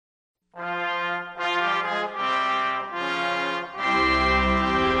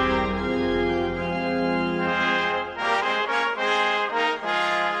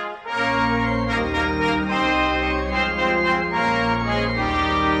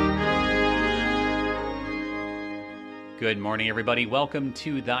Good morning, everybody. Welcome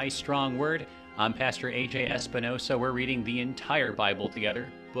to Thy Strong Word. I'm Pastor AJ Espinosa. We're reading the entire Bible together,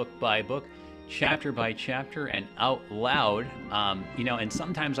 book by book, chapter by chapter, and out loud. And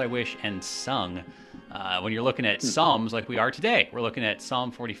sometimes I wish and sung. When you're looking at Psalms like we are today, we're looking at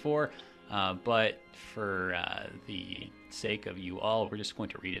Psalm 44. But for the sake of you all, we're just going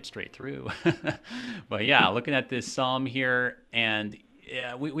to read it straight through. But yeah, looking at this Psalm here, and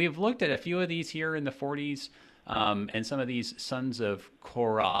we've looked at a few of these here in the 40s. And some of these sons of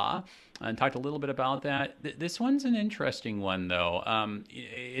Korah, and talked a little bit about that. This one's an interesting one, though.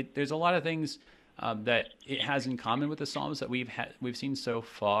 There's a lot of things that it has in common with the Psalms that we've seen so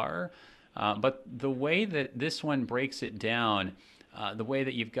far. But the way that this one breaks it down, the way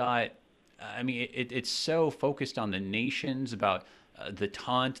that you've got, it's so focused on the nations, about the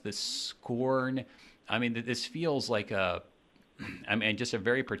taunt, the scorn. This feels like just a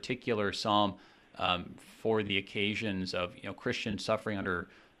very particular psalm for the occasions of Christians suffering under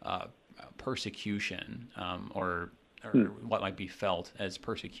persecution or what might be felt as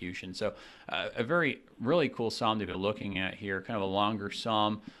persecution. So a really cool psalm to be looking at here, kind of a longer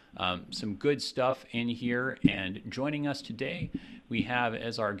psalm, some good stuff in here. And joining us today, we have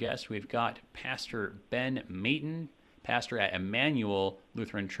as our guest, we've got Pastor Ben Mayton, pastor at Emmanuel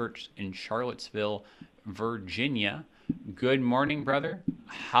Lutheran Church in Charlottesville, Virginia. Good morning, brother.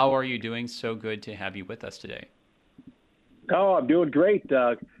 How are you doing? So good to have you with us today. Oh, I'm doing great.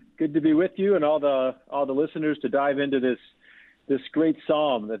 Good to be with you and all the listeners to dive into this great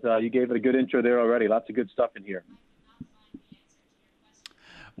psalm that you gave it a good intro there already. Lots of good stuff in here.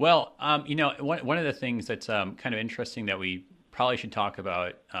 Well, one of the things that's kind of interesting that we probably should talk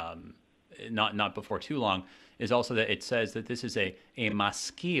about, not before too long, is also that it says that this is a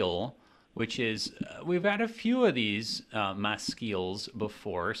maskil, which is, we've had a few of these maskils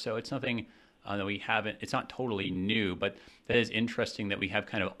before, so it's nothing that we haven't, it's not totally new, but that is interesting that we have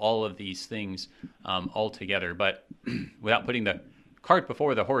kind of all of these things all together. But without putting the cart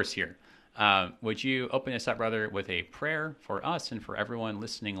before the horse here, would you open us up, brother, with a prayer for us and for everyone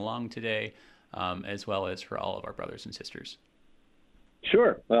listening along today, as well as for all of our brothers and sisters?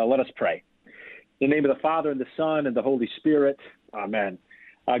 Sure. Let us pray. In the name of the Father, and the Son, and the Holy Spirit. Amen.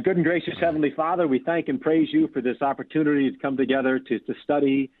 Good and gracious Heavenly Father, we thank and praise you for this opportunity to come together to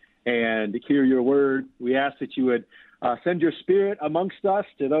study and to hear your word. We ask that you would send your spirit amongst us,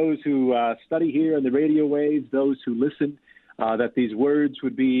 to those who study here in the radio waves, those who listen, that these words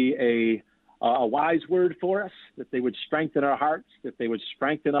would be a wise word for us, that they would strengthen our hearts, that they would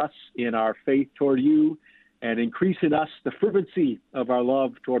strengthen us in our faith toward you, and increase in us the fervency of our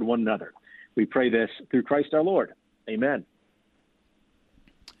love toward one another. We pray this through Christ our Lord. Amen.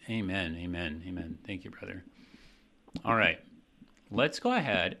 Amen, amen, amen. Thank you, brother. All right, let's go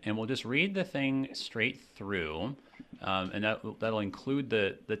ahead and we'll just read the thing straight through, and that'll include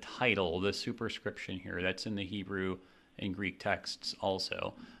the title, the superscription here. That's in the Hebrew and Greek texts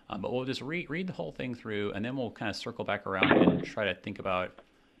also. But we'll just read the whole thing through, and then we'll kind of circle back around and try to think about,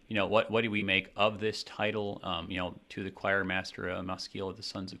 what do we make of this title, to the choir master, Maskil of the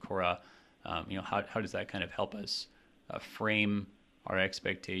Sons of Korah. How does that kind of help us frame our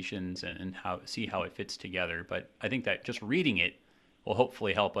expectations and see how it fits together. But I think that just reading it will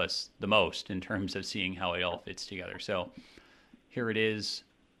hopefully help us the most in terms of seeing how it all fits together. So here it is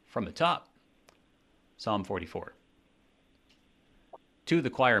from the top, Psalm 44. To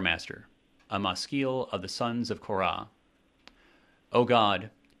the choir master, a maskil of the sons of Korah. O God,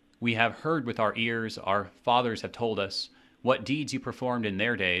 we have heard with our ears, our fathers have told us, what deeds you performed in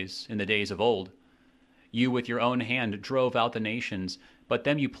their days, in the days of old. You with your own hand drove out the nations, but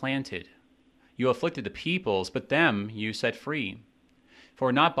them you planted. You afflicted the peoples, but them you set free.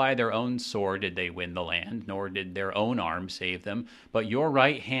 For not by their own sword did they win the land, nor did their own arm save them, but your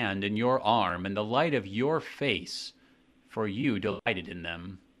right hand and your arm and the light of your face, for you delighted in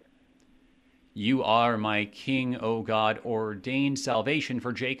them. You are my King, O God, ordained salvation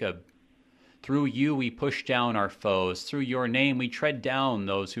for Jacob. Through you we push down our foes. Through your name we tread down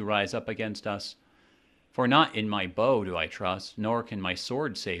those who rise up against us. For not in my bow do I trust, nor can my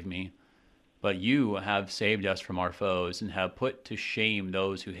sword save me. But you have saved us from our foes, and have put to shame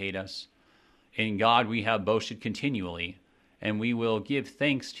those who hate us. In God we have boasted continually, and we will give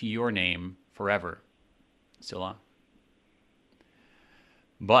thanks to your name forever. Selah.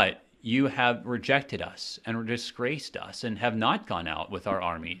 But you have rejected us, and disgraced us, and have not gone out with our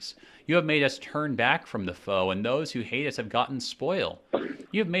armies. You have made us turn back from the foe, and those who hate us have gotten spoil.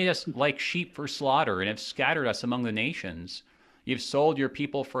 You have made us like sheep for slaughter, and have scattered us among the nations. You have sold your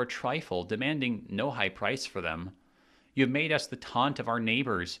people for a trifle, demanding no high price for them. You have made us the taunt of our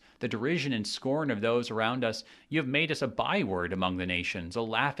neighbors, the derision and scorn of those around us. You have made us a byword among the nations, a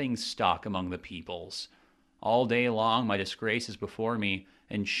laughing stock among the peoples. All day long my disgrace is before me,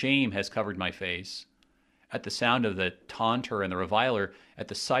 and shame has covered my face. At the sound of the taunter and the reviler, at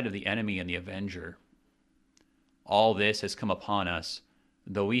the sight of the enemy and the avenger. All this has come upon us,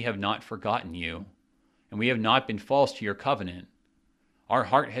 though we have not forgotten you, and we have not been false to your covenant. Our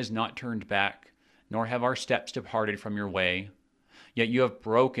heart has not turned back, nor have our steps departed from your way. Yet you have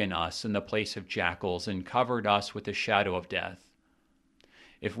broken us in the place of jackals and covered us with the shadow of death.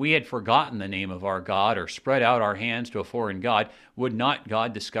 If we had forgotten the name of our God or spread out our hands to a foreign God, would not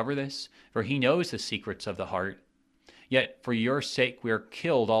God discover this? For he knows the secrets of the heart. Yet for your sake we are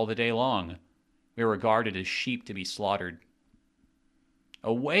killed all the day long. We are regarded as sheep to be slaughtered.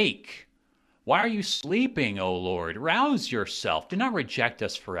 Awake! Why are you sleeping, O Lord? Rouse yourself. Do not reject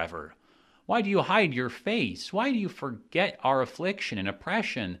us forever. Why do you hide your face? Why do you forget our affliction and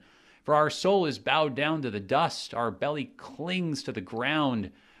oppression? For our soul is bowed down to the dust. Our belly clings to the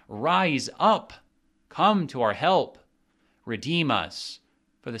ground. Rise up. Come to our help. Redeem us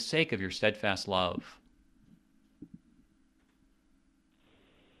for the sake of your steadfast love.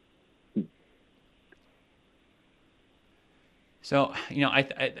 So,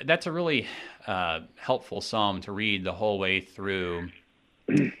 that's a really helpful psalm to read the whole way through.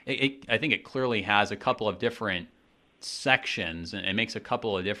 I think it clearly has a couple of different sections, and it makes a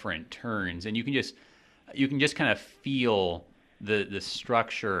couple of different turns, and you can just kind of feel the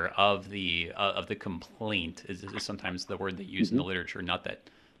structure of the complaint is sometimes the word they use in the literature. Not that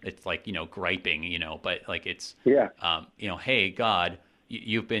it's like griping, but like it's hey God.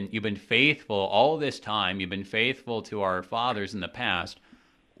 You've been faithful all this time. You've been faithful to our fathers in the past.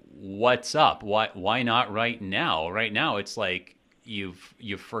 What's up? Why not right now? Right now, it's like you've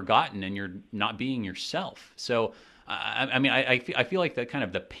forgotten and you're not being yourself. So, I feel like the kind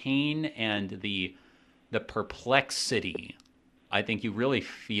of the pain and the perplexity. I think you really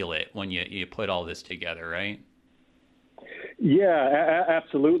feel it when you put all this together, right? Yeah,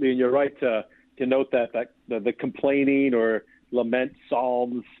 absolutely. And you're right to note that the complaining or lament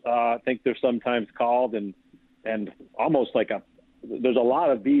psalms, I think they're sometimes called, and almost like there's a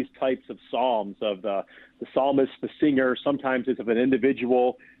lot of these types of psalms of the psalmist, the singer. Sometimes it's of an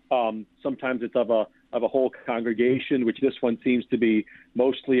individual, sometimes it's of a whole congregation, which this one seems to be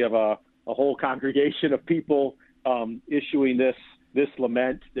mostly of a whole congregation of people issuing this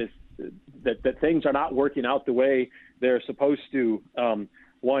lament, that things are not working out the way they're supposed to.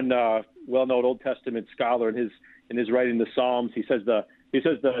 One well-known Old Testament scholar in his writing the Psalms, he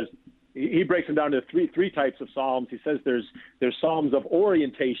breaks them down to three types of psalms. He says there's psalms of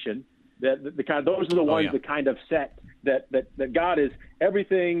orientation, that those are the ones that kind of set that God is,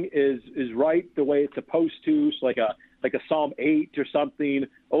 everything is right the way it's supposed to. So like a Psalm 8 or something.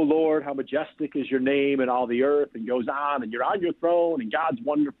 Oh Lord, how majestic is your name in all the earth, and goes on, and you're on your throne, and God's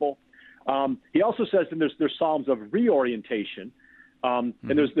wonderful. He also says that there's psalms of reorientation. And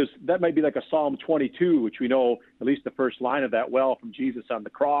there's that might be like a Psalm 22, which we know at least the first line of that well from Jesus on the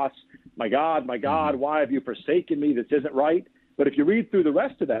cross. My God, why have you forsaken me? This isn't right. But if you read through the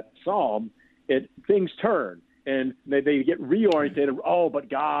rest of that psalm, things turn and they get reoriented. Oh,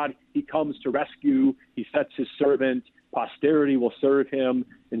 but God, he comes to rescue. He sets his servant. Posterity will serve him.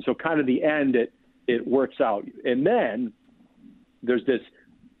 And so kind of the end, it works out. And then there's this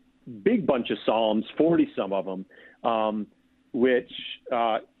big bunch of psalms, 40 some of them, which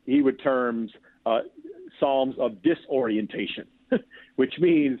he would term psalms of disorientation, which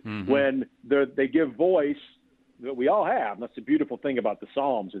means when they give voice, that we all have. That's the beautiful thing about the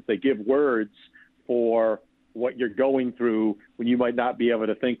Psalms, is they give words for what you're going through when you might not be able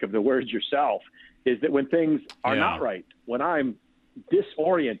to think of the words yourself, is that when things are not right, when I'm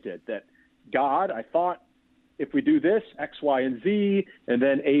disoriented, that God, I thought if we do this, X, Y, and Z, and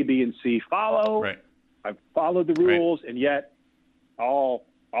then A, B, and C follow, I've followed the rules, and yet all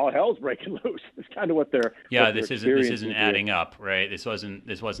hell's breaking loose. It's kind of what they're this isn't adding up, right? This wasn't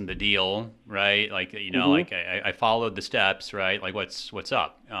the deal, right? Like like I followed the steps, right? Like what's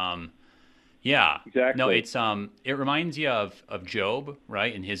up? Exactly. No, it's it reminds you of Job,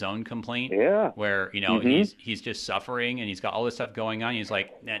 right? In his own complaint, where he's just suffering and he's got all this stuff going on. He's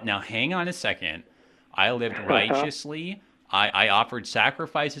like, now hang on a second. I lived righteously. I offered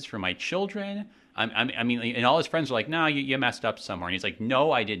sacrifices for my children. I mean, and all his friends are like, no, you messed up somewhere. And he's like,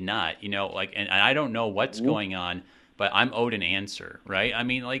 no, I did not, and I don't know what's going on, but I'm owed an answer, right? I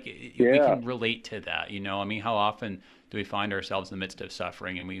mean, we can relate to that, I mean, how often do we find ourselves in the midst of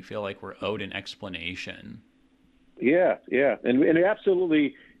suffering and we feel like we're owed an explanation? Yeah. And we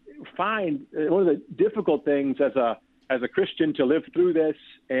absolutely find one of the difficult things as a as a Christian to live through this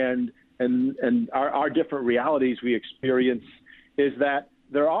and our different realities we experience is that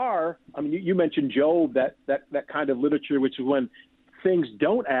there are, I mean, you mentioned Job, that kind of literature, which is when things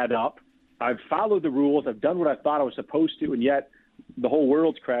don't add up. I've followed the rules. I've done what I thought I was supposed to, and yet the whole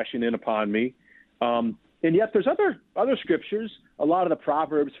world's crashing in upon me. And yet there's other scriptures, a lot of the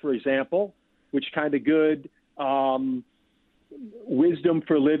Proverbs, for example, which kind of good wisdom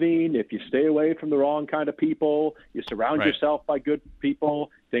for living. If you stay away from the wrong kind of people, you surround yourself by good people,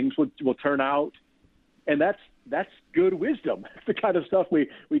 things will turn out. And that's good wisdom. That's the kind of stuff we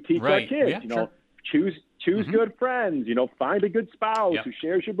teach our kids. Yeah, you know, choose good friends. You know, find a good spouse who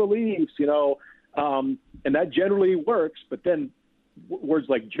shares your beliefs. You know, and that generally works. But then words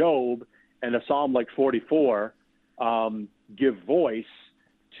like Job and a psalm like 44 give voice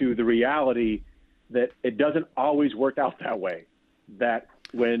to the reality that it doesn't always work out that way. That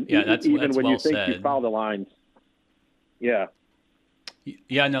when that's when well you think said. you follow the lines. Yeah.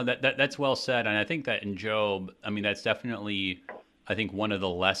 Yeah, no, that's well said. And I think that in Job, I mean, that's definitely, I think, one of the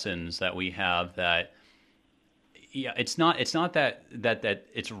lessons that we have that, it's not that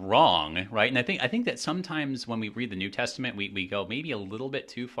it's wrong, right? And I think that sometimes when we read the New Testament, we go maybe a little bit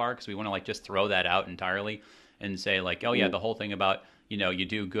too far because we want to like just throw that out entirely and say like, oh yeah, the whole thing about, you know, you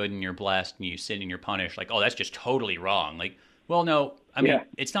do good and you're blessed and you sin and you're punished. Like, oh, that's just totally wrong. Like, well, no, I mean,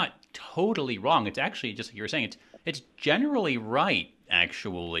 it's not totally wrong. It's actually just like you were saying, it's generally right.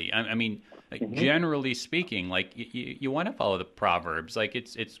 Actually, I mean, like, generally speaking, like you want to follow the Proverbs. Like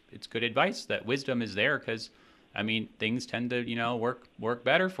it's good advice that wisdom is there because, I mean, things tend to, you know, work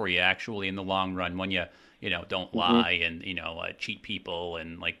better for you actually in the long run when you know, don't lie and, you know, cheat people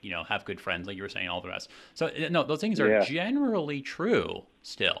and like, you know, have good friends, like you were saying, all the rest. So no, those things are generally true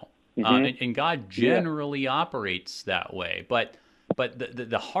still. And God generally operates that way. But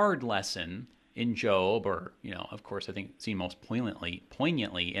the hard lesson in Job, or, you know, of course, I think seen most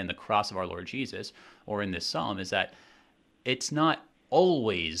poignantly in the cross of our Lord Jesus, or in this psalm, is that it's not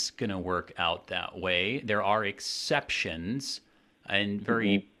always going to work out that way. There are exceptions, and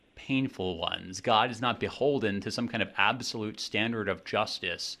very painful ones. God is not beholden to some kind of absolute standard of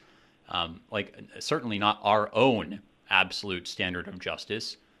justice, like certainly not our own absolute standard of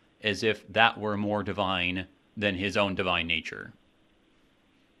justice, as if that were more divine than his own divine nature.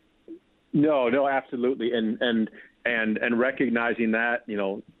 No, absolutely, and recognizing that, you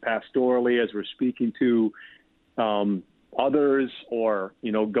know, pastorally as we're speaking to others, or,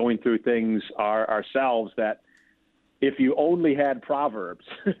 you know, going through things ourselves, that if you only had Proverbs,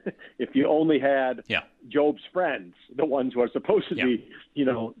 if you only had Job's friends, the ones who are supposed to be, you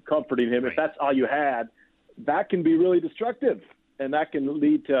know, comforting him, if that's all you had, that can be really destructive, and that can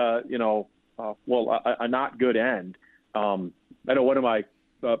lead to, you know, a not good end. I know one of my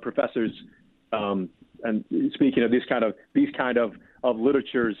professors, and speaking of these kind of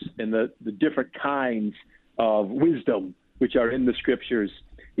literatures and the different kinds of wisdom which are in the scriptures,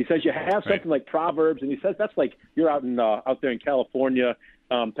 he says you have something like Proverbs, and he says that's like you're out there in California,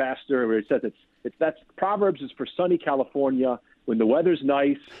 Pastor, where he says that's Proverbs is for sunny California when the weather's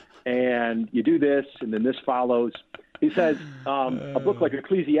nice and you do this and then this follows. He says a book like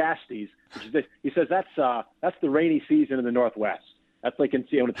Ecclesiastes, which is this, he says that's the rainy season in the Northwest. That's like when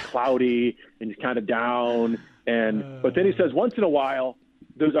it's cloudy and it's kind of down. But then he says once in a while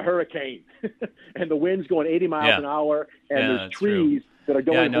there's a hurricane and the wind's going 80 miles an hour and there's trees that are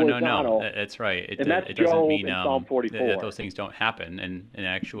going horizontal. No. That's right. It doesn't mean Psalm 44. That those things don't happen. And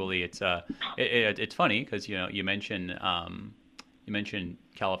actually, it's funny because, you know, you mentioned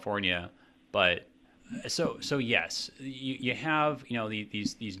California, but so yes, you have, you know,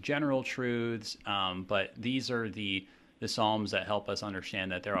 these general truths, but these are the Psalms that help us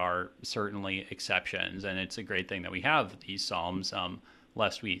understand that there are certainly exceptions, and it's a great thing that we have these Psalms,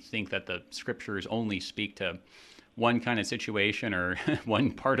 lest we think that the scriptures only speak to one kind of situation or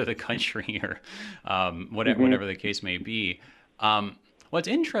one part of the country or whatever the case may be. What's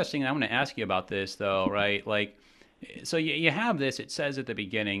interesting, and I want to ask you about this though, right? Like, so you have this, it says at the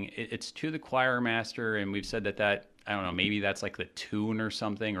beginning, it's to the choir master, and we've said that I don't know, maybe that's like the tune or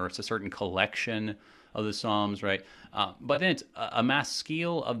something, or it's a certain collection of the Psalms, right? But then it's a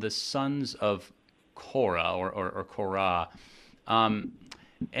maskil of the sons of Korah or Korah.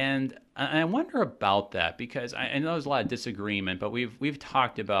 And I wonder about that because I know there's a lot of disagreement, but we've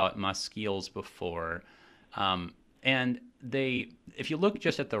talked about maskils before. And if you look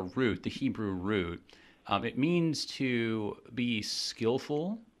just at the root, the Hebrew root, it means to be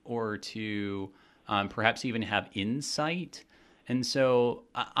skillful or to perhaps even have insight. And so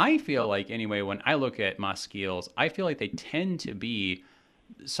I feel like, anyway, when I look at maskils, I feel like they tend to be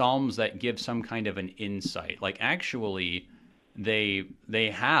psalms that give some kind of an insight. Like actually, they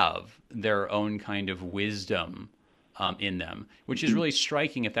have their own kind of wisdom in them, which is really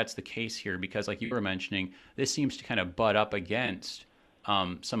striking if that's the case here, because like you were mentioning, this seems to kind of butt up against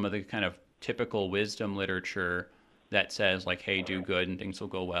some of the kind of typical wisdom literature that says like, hey, do good and things will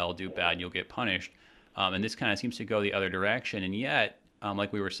go well, do bad and you'll get punished. And this kind of seems to go the other direction. And yet,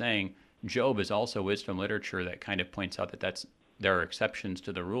 like we were saying, Job is also wisdom literature that kind of points out that there are exceptions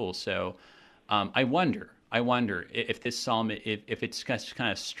to the rule. So I wonder if this psalm, if it's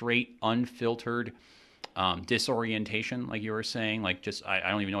kind of straight, unfiltered disorientation, like you were saying, like just I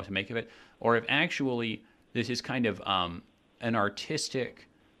don't even know what to make of it, or if actually this is kind of an artistic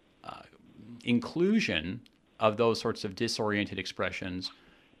inclusion of those sorts of disoriented expressions,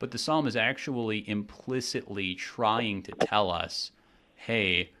 but the psalm is actually implicitly trying to tell us,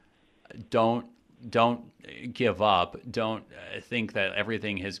 hey, don't give up. Don't think that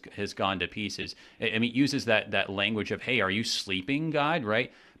everything has gone to pieces. I mean, it uses that language of, hey, are you sleeping, God?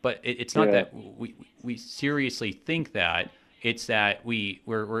 Right? But it's not that we seriously think that. It's that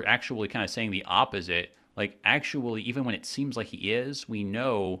we're actually kind of saying the opposite. Like actually, even when it seems like he is, we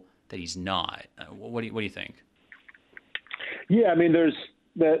know that he's not. What do you think? Yeah, I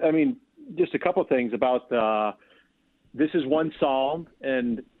mean, just a couple of things about this is one psalm,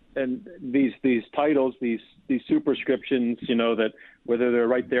 and these titles, these superscriptions, that whether they're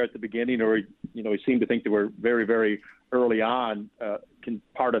right there at the beginning or we seem to think they were very, very early on,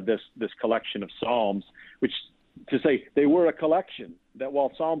 part of this collection of psalms, which to say they were a collection. That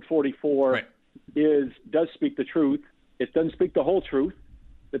while Psalm 44 right. does speak the truth, it doesn't speak the whole truth.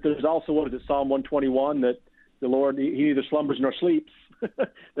 That there's also Psalm 121 that the Lord he neither slumbers nor sleeps.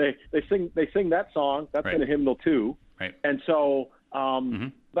 they sing that song. That's right. in a hymnal too. Right. And so,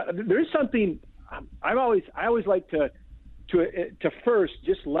 but there is something I always like to first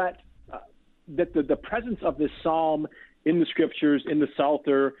just let that the presence of this psalm in the scriptures, in the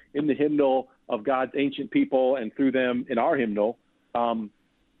Psalter, in the hymnal of God's ancient people, and through them in our hymnal,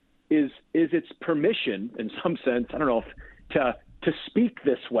 is its permission in some sense. I don't know to speak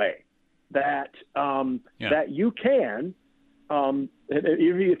this way, that that you can,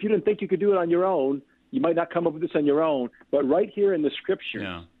 if you didn't think you could do it on your own, you might not come up with this on your own. But right here in the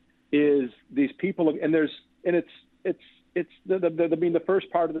scriptures is these people, and the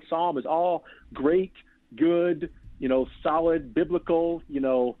first part of the psalm is all great, good, solid biblical,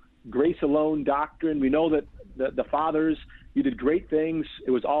 grace alone doctrine. We know that the fathers, you did great things.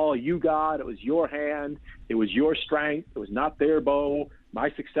 It was all you, God. It was your hand. It was your strength. It was not their bow. My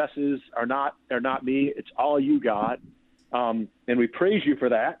successes are not me. It's all you, God. And we praise you for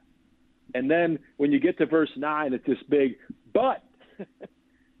that. And then when you get to verse 9, it's this big, but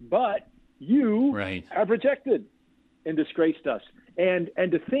you have rejected and disgraced us. And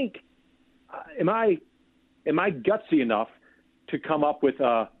to think, am I gutsy enough to come up with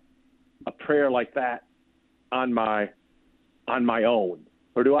a prayer like that on my own,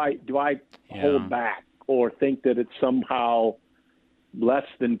 or do I hold back or think that it's somehow less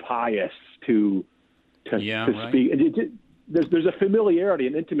than pious to speak? There's a familiarity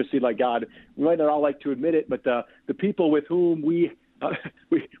and intimacy like God. We might not all like to admit it, but the people with whom we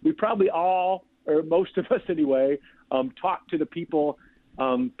probably all, or most of us anyway, talk to the people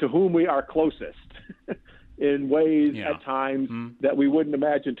to whom we are closest in ways at times that we wouldn't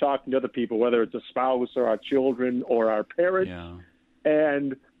imagine talking to other people, whether it's a spouse or our children or our parents. Yeah.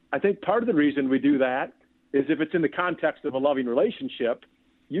 And I think part of the reason we do that is if it's in the context of a loving relationship,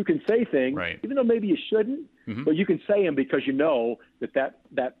 you can say things, even though maybe you shouldn't, but you can say them because you know that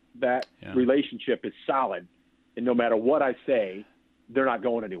relationship is solid, and no matter what I say, they're not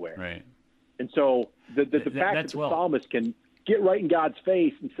going anywhere. Right. And so the fact that the psalmist can get right in God's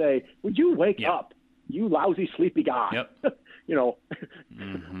face and say, "Would you wake up, you lousy sleepy God?" Yep. You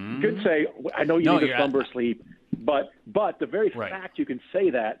could say, "I know you need to slumber sleep," but the very fact you can say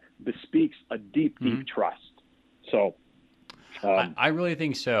that bespeaks a deep trust. So. I really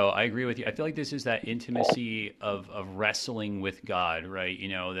think so. I agree with you. I feel like this is that intimacy of wrestling with God, right?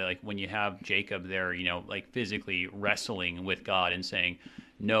 That like when you have Jacob there, like physically wrestling with God and saying,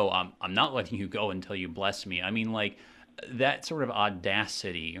 "No, I'm not letting you go until you bless me." I mean, like that sort of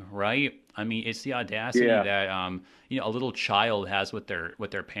audacity, right? I mean, it's the audacity that a little child has with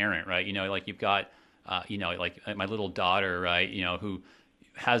their parent, right? Like you've got like my little daughter, right? Who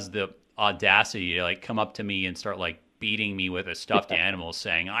has the audacity to like come up to me and start like beating me with a stuffed animal,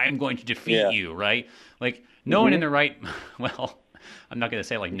 saying, "I am going to defeat you," right? Like no one in the right, well, I'm not going to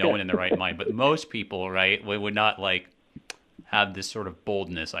say like no one in the right mind, but most people, right, would not like have this sort of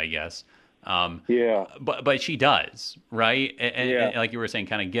boldness, I guess. Yeah. But she does, right? And Yeah. like you were saying,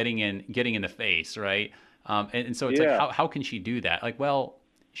 kind of getting in the face, right? And so it's like, Yeah. how can she do that? Like, well,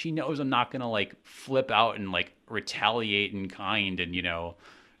 she knows I'm not gonna like flip out and like retaliate in kind and Yeah.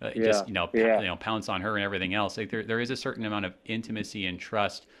 just Yeah. pounce on her and everything else. Like there is a certain amount of intimacy and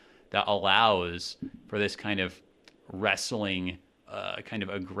trust that allows for this kind of wrestling, kind of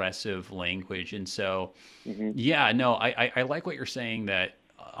aggressive language. And so, Hmm. yeah, no, I like what you're saying, that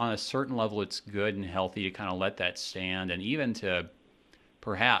on a certain level, it's good and healthy to kind of let that stand, and even to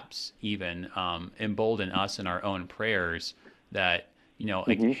perhaps even embolden us in our own prayers that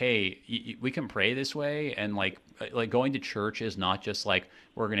like, Hmm. hey, we can pray this way, and like going to church is not just like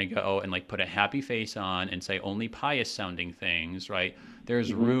we're gonna go and like put a happy face on and say only pious sounding things, right?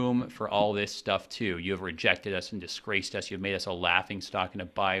 There's Hmm. room for all this stuff too. You have rejected us and disgraced us. You've made us a laughing stock and a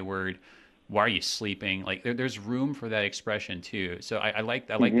byword. Why are you sleeping? Like there's room for that expression too. So I like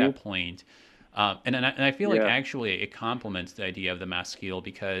Hmm. that point. And I feel like Yeah. actually it complements the idea of the maskil,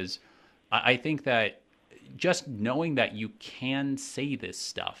 because I think that just knowing that you can say this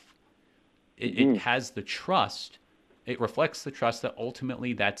stuff, it Hmm. has the trust. It reflects the trust that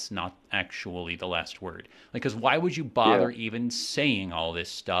ultimately that's not actually the last word. Like, because why would you Yeah. bother even saying all this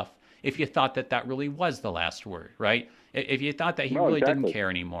stuff if you thought that that really was the last word, right? If you thought that he No, really didn't exactly. care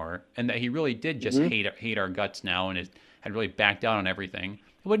anymore and that he really did just Hmm. hate our guts now and had really backed down on everything,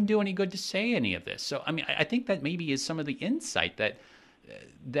 it wouldn't do any good to say any of this. So, I mean, I think that maybe is some of the insight that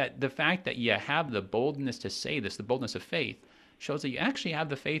the fact that you have the boldness to say this, the boldness of faith, shows that you actually have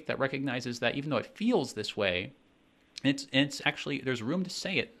the faith that recognizes that even though it feels this way, it's actually there's room to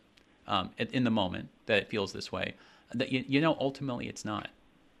say it, in the moment that it feels this way. That ultimately it's not.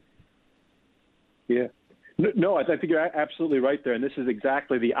 Yeah. No, I think you're absolutely right there. And this is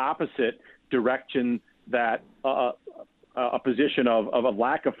exactly the opposite direction that a position of a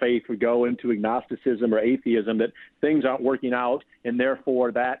lack of faith would go into agnosticism or atheism, that things aren't working out, and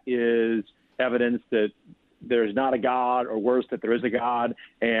therefore that is evidence that there's not a God, or worse, that there is a God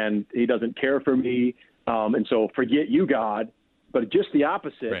and he doesn't care for me. And so forget you, God. But just the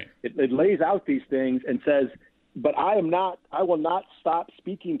opposite. Right. It lays out these things and says, but I will not stop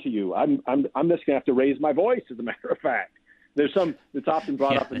speaking to you. I'm just going to have to raise my voice, as a matter of fact. There's some that's often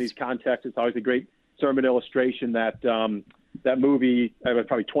brought Yeah. up in these contexts. It's always a great sermon illustration that that movie,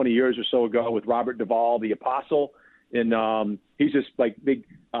 probably 20 years or so ago, with Robert Duvall, the Apostle. And he's this like big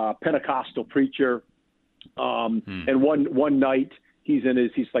Pentecostal preacher. And one night he's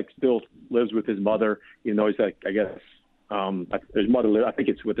like still lives with his mother. He's like, I guess, his mother, I think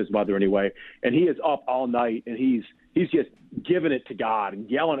it's with his mother anyway. And he is up all night, and he's just giving it to God and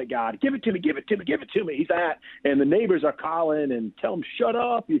yelling at God, give it to me, give it to me, give it to me. And the neighbors are calling and tell him, shut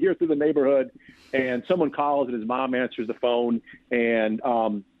up. You hear through the neighborhood, and someone calls, and his mom answers the phone. And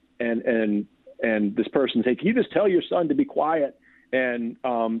this person says, can you just tell your son to be quiet? And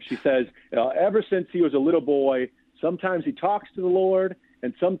she says, ever since he was a little boy, sometimes he talks to the Lord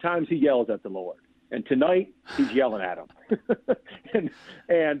and sometimes he yells at the Lord. And tonight he's yelling at him.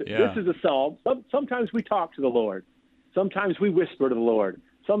 and Yeah. This is a psalm. Sometimes we talk to the Lord. Sometimes we whisper to the Lord.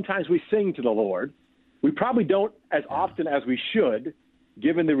 Sometimes we sing to the Lord. We probably don't as often as we should,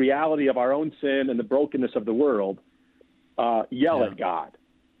 given the reality of our own sin and the brokenness of the world, yell Yeah. at God.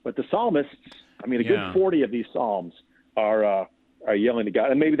 But the psalmists, I mean, a good Yeah. 40 of these psalms are yelling to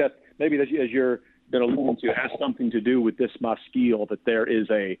God. And maybe that's as you're going to allude to, has something to do with this maskil, that there's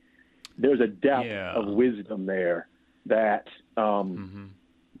a depth of Yeah. wisdom there that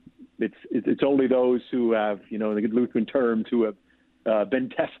it's only those who have, in the good Lutheran terms, who have been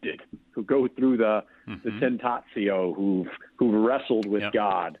tested, who go through the tentatio, who've wrestled with Yep.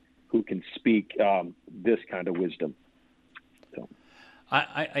 God, who can speak this kind of wisdom. So.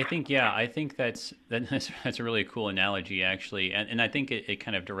 I think, yeah, I think that's a really cool analogy, actually, and I think it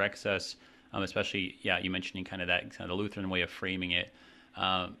kind of directs us, especially, yeah, you mentioning kind of that kind of the Lutheran way of framing it.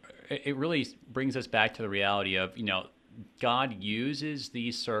 It really brings us back to the reality of God uses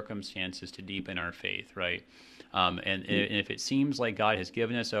these circumstances to deepen our faith, right? And if it seems like God has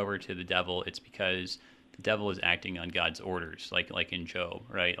given us over to the devil, it's because the devil is acting on God's orders, like in Job,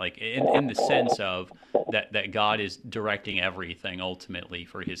 right? Like in the sense of that God is directing everything ultimately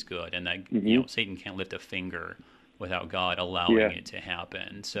for his good, and that Satan can't lift a finger without God allowing it to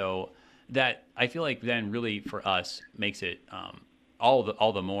happen. So that, I feel like, then really for us makes it all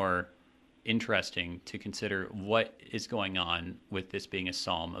the more interesting to consider what is going on with this being a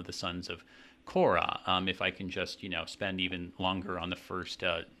psalm of the sons of Korah. If I can just spend even longer on the first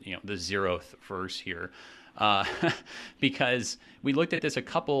the 0th verse here, uh, because we looked at this a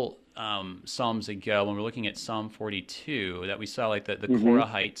couple Psalms ago when we were looking at Psalm 42, that we saw like the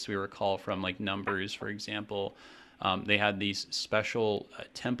Korahites, we recall from like Numbers, for example. They had these special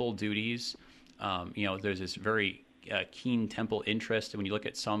temple duties. There's this very keen temple interest. And when you look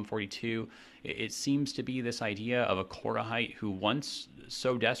at Psalm 42, it seems to be this idea of a Korahite who wants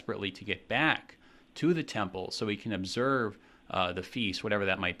so desperately to get back to the temple so he can observe the feast, whatever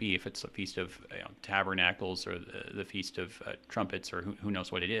that might be, if it's the Feast of Tabernacles or the Feast of Trumpets or who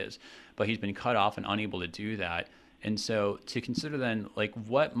knows what it is. But he's been cut off and unable to do that. And so to consider then, like,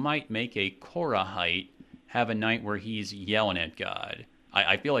 what might make a Korahite have a night where he's yelling at God?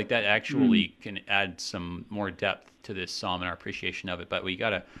 I feel like that actually can add some more depth to this psalm and our appreciation of it. But we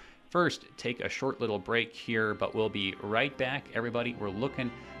got to first take a short little break here, but we'll be right back, everybody. We're looking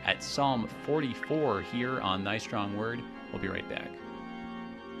at Psalm 44 here on Thy Strong Word. We'll be right back.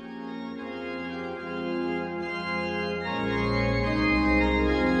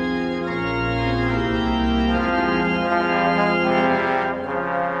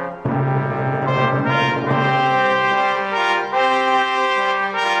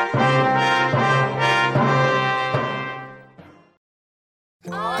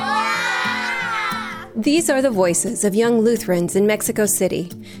 These are the voices of young Lutherans in Mexico City,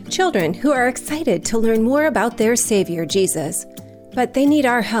 children who are excited to learn more about their Savior, Jesus. But they need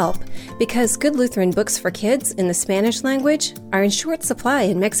our help because good Lutheran books for kids in the Spanish language are in short supply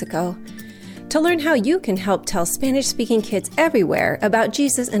in Mexico. To learn how you can help tell Spanish-speaking kids everywhere about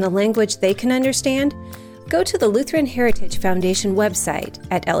Jesus in a language they can understand, go to the Lutheran Heritage Foundation website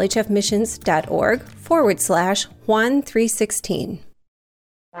at lhfmissions.org/Juan 316.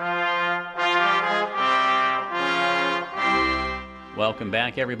 Welcome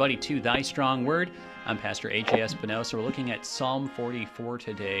back, everybody, to Thy Strong Word. I'm Pastor A.J. Espinosa. We're looking at Psalm 44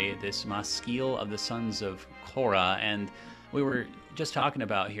 today, this Maskil of the sons of Korah. And we were just talking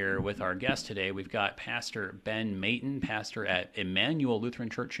about here with our guest today, we've got Pastor Ben Mayton, pastor at Emmanuel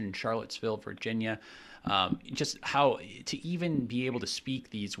Lutheran Church in Charlottesville, Virginia. Just how to even be able to speak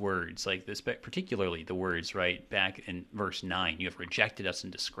these words, like this, particularly the words right back in verse 9, you have rejected us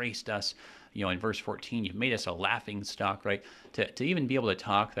and disgraced us. In verse 14, you've made us a laughing stock, right? To even be able to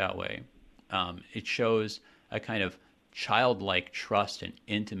talk that way, it shows a kind of childlike trust and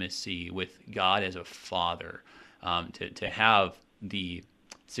intimacy with God as a father, to have the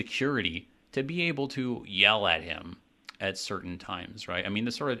security to be able to yell at him at certain times, right? I mean,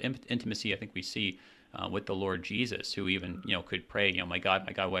 the sort of intimacy I think we see with the Lord Jesus, who even, could pray, my God,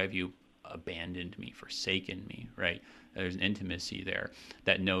 why have you abandoned me, forsaken me, right? There's an intimacy there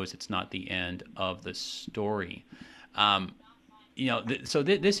that knows it's not the end of the story. So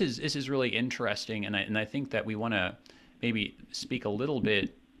this is really interesting, and I think that we want to maybe speak a little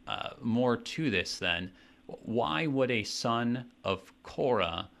bit more to this then. Why would a son of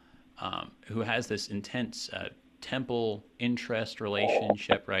Korah, who has this intense temple interest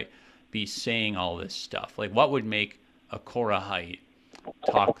relationship, right, be saying all this stuff? Like, what would make a Korahite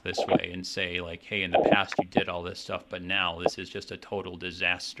talk this way and say, like, hey, in the past you did all this stuff, but now this is just a total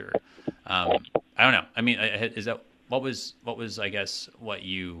disaster? I don't know. I mean, is that what was I guess what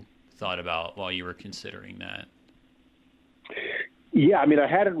you thought about while you were considering that? Yeah, I mean, I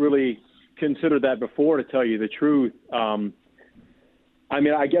hadn't really considered that before, to tell you the truth. I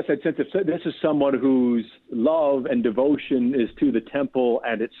mean, I guess I'd sense if this is someone whose love and devotion is to the temple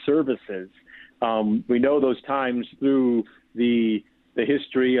and its services. We know those times through the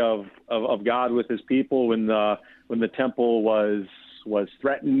history of God with his people when the temple was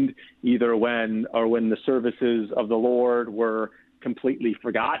threatened, either when the services of the Lord were completely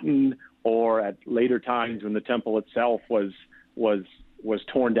forgotten, or at later times when the temple itself was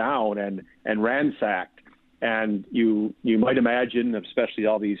torn down and ransacked. And you might imagine, especially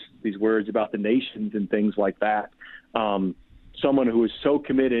all these words about the nations and things like that, someone who is so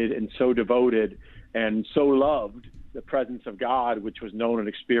committed and so devoted and so loved the presence of God, which was known and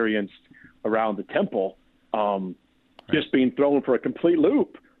experienced around the temple, just being thrown for a complete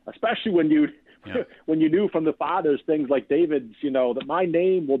loop, especially when you knew from the fathers things like David's, that my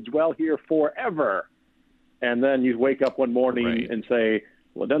name will dwell here forever. And then you wake up one morning and say,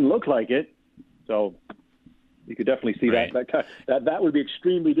 well, it doesn't look like it. So you could definitely see that would be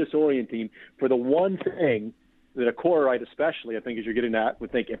extremely disorienting for the one thing that a Korahite, especially, I think, as you're getting at,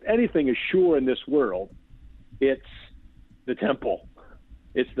 would think, if anything is sure in this world, it's the temple.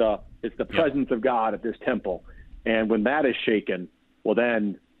 It's the presence of God at this temple. And when that is shaken, well,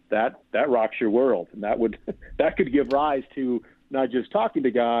 then that rocks your world. And that could give rise to not just talking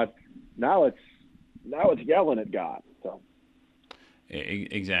to God, now it's yelling at God. So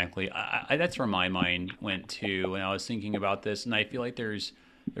Exactly. That's where my mind went to when I was thinking about this, and I feel like there's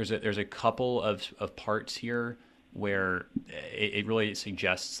a couple of parts here where it really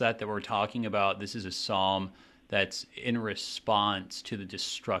suggests that we're talking about this is a psalm that's in response to the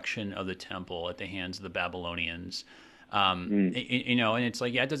destruction of the temple at the hands of the Babylonians. And it's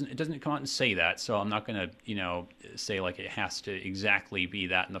like, yeah, it doesn't come out and say that, so I'm not going to, say like it has to exactly be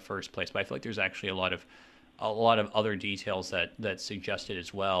that in the first place. But I feel like there's actually a lot of other details that suggest it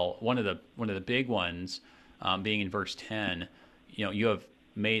as well. One of the big ones being in verse 10, you have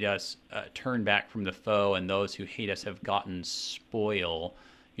made us turn back from the foe, and those who hate us have gotten spoil.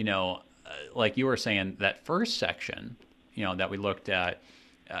 Like you were saying, that first section, that we looked at,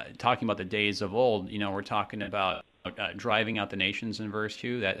 talking about the days of old, we're talking about driving out the nations in verse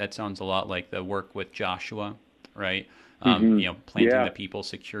 2. That sounds a lot like the work with Joshua, right? Planting the people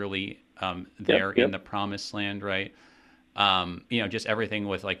securely there in the promised land, right? Just everything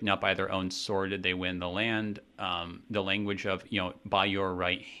with like, not by their own sword did they win the land. The language of, by your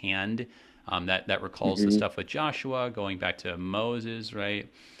right hand, that recalls the stuff with Joshua going back to Moses, right?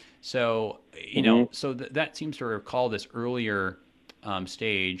 So, so that seems to recall this earlier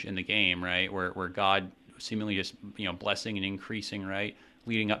stage in the game, right? Where God seemingly just, blessing and increasing, right?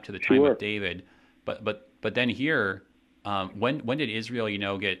 Leading up to the time of David. But then here, when did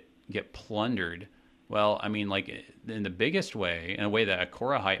Israel, get plundered? Well, I mean, like in the biggest way, in a way that a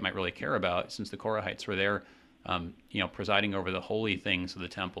Korahite might really care about, since the Korahites were there, presiding over the holy things of the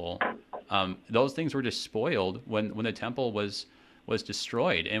temple. Those things were just spoiled when the temple was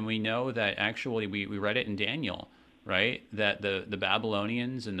destroyed. And we know that actually we read it in Daniel, right? That the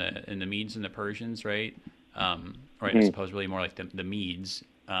Babylonians and the Medes and the Persians, right? I suppose really more like the Medes.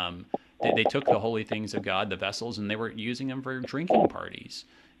 They took the holy things of God, the vessels, and they were using them for drinking parties.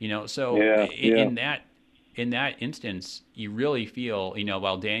 So in that instance, you really feel,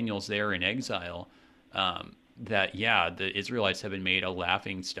 while Daniel's there in exile, that the Israelites have been made a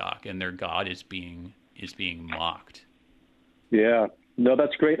laughing stock, and their God is being mocked. Yeah, no,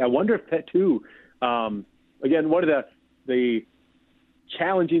 that's great. I wonder if that too. Again, one of the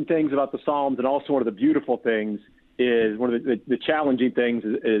challenging things about the Psalms, and also one of the beautiful things, is one of the challenging things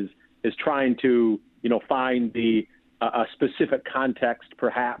is trying to find a specific context,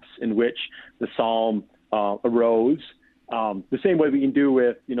 perhaps, in which the psalm arose. The same way we can do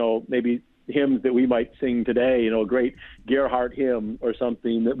with maybe hymns that we might sing today, a great Gerhardt hymn or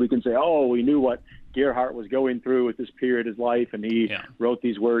something that we can say, oh, we knew what Gerhardt was going through at this period of his life, and he wrote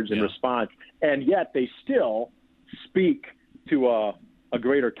these words in response. And yet they still speak to a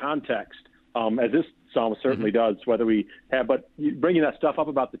greater context, as this psalm certainly does, whether we have, but bringing that stuff up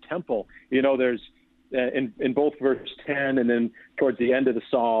about the temple, there's in both verse 10 and then towards the end of the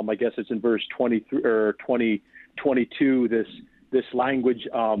psalm, I guess it's in verse 23 or 22, this language,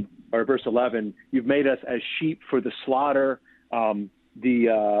 or verse 11, you've made us as sheep for the slaughter,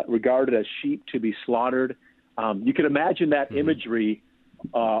 regarded as sheep to be slaughtered. You can imagine that imagery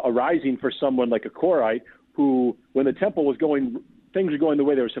arising for someone like a Korite who, when the temple was things were going the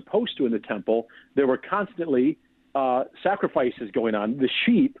way they were supposed to in the temple, there were constantly sacrifices going on. The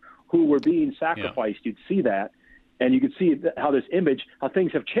sheep who were being sacrificed, you'd see that, and you could see how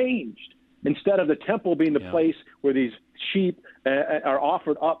things have changed. Instead of the temple being the place where these sheep are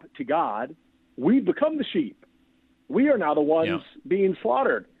offered up to God, we've become the sheep. We are now the ones being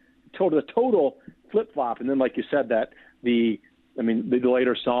slaughtered. The total flip-flop. And then, like you said, the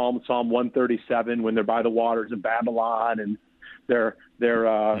later Psalm 137, when they're by the waters in Babylon, and their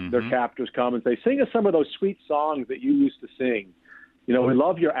captors come and say, sing us some of those sweet songs that you used to sing. We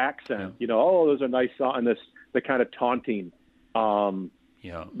love your accent. Those are nice songs. And the kind of taunting,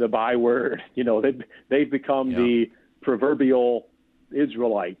 the byword. They've become the proverbial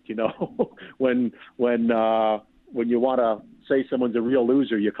Israelite. When you want to say someone's a real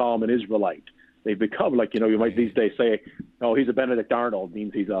loser, you call them an Israelite. They've become like, you might these days say, oh, he's a Benedict Arnold,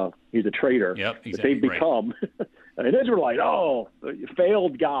 means he's a traitor. Yep, exactly. But they've become an Israelite. Oh,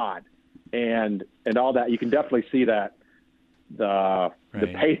 failed God, and all that. You can definitely see that the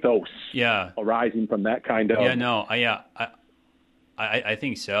pathos arising from that kind of. I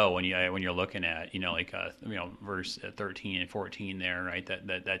think so. When you're looking at verse 13 and 14 there, right?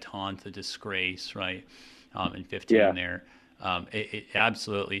 That taunt, the disgrace, right? And 15 there. It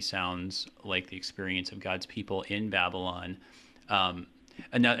absolutely sounds like the experience of God's people in Babylon.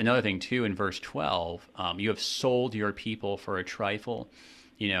 Another thing too, in verse 12, you have sold your people for a trifle.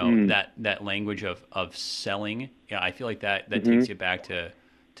 That language of selling. I feel like that takes you back to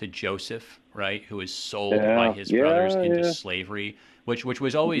Joseph, right? Who was sold by his brothers into slavery, which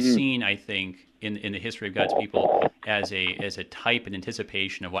was always seen, I think, in the history of God's people as a type and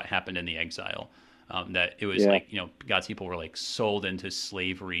anticipation of what happened in the exile. That it was like, God's people were like sold into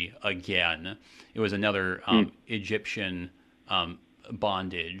slavery again. It was another Egyptian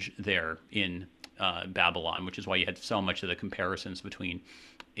bondage there in Babylon, which is why you had so much of the comparisons between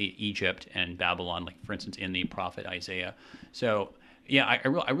Egypt and Babylon, like for instance in the prophet Isaiah. So yeah,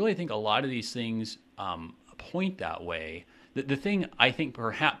 I really think a lot of these things point that way. The thing I think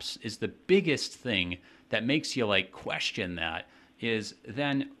perhaps is the biggest thing that makes you like question that is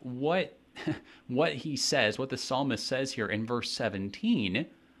then what he says, what the psalmist says here in verse 17,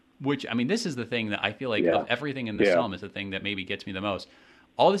 which, I mean, this is the thing that I feel like of everything in the psalm is the thing that maybe gets me the most.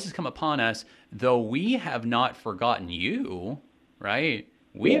 All this has come upon us, though we have not forgotten you, right?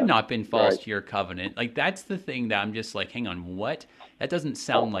 We have not been false to your covenant. Like, that's the thing that I'm just like, hang on, what? That doesn't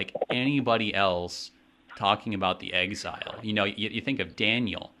sound like anybody else talking about the exile. You think of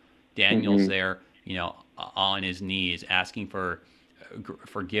Daniel. Daniel's there, on his knees asking for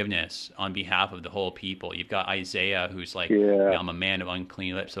forgiveness on behalf of the whole people. You've got Isaiah who's like, I'm a man of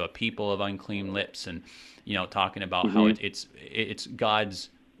unclean lips, so a people of unclean lips, and talking about how it's God's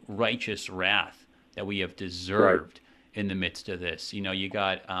righteous wrath that we have deserved in the midst of this. You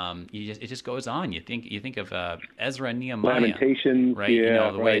got it just goes on. You think of Ezra and Nehemiah, Lamentations, right?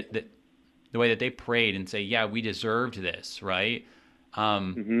 The way that they prayed and say, yeah, we deserved this, right?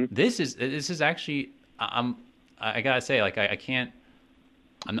 This is actually, I gotta say, like, I can't.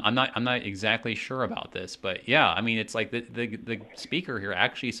 I'm not exactly sure about this, but yeah, I mean, it's like the speaker here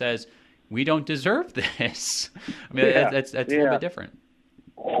actually says we don't deserve this. I mean, that's a little bit different.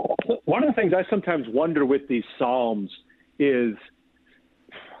 One of the things I sometimes wonder with these psalms is,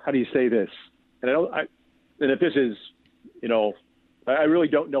 how do you say this? And if this is, I really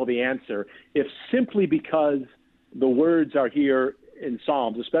don't know the answer. If simply because the words are here in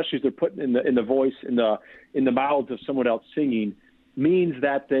psalms, especially if they're put in the voice in the mouths of someone else singing, means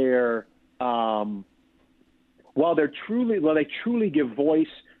that they're while they truly give voice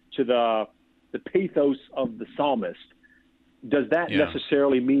to the pathos of the psalmist, does that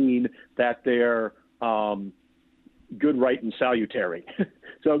necessarily mean that they're good, right, and salutary?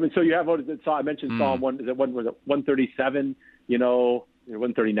 So you have I mentioned Psalm 137,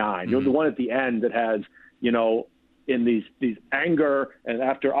 139. The one at the end that has in these anger and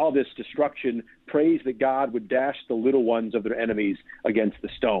after all this destruction, praise that God would dash the little ones of their enemies against the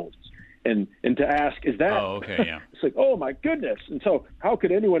stones. And to ask, is that, it's like, oh my goodness. And so how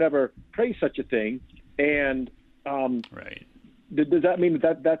could anyone ever pray such a thing? And does that mean is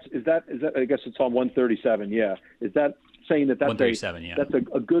that I guess it's Psalm 137. Yeah. Is that saying that's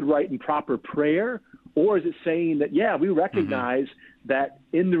a good, right, and proper prayer? Or is it saying that, we recognize that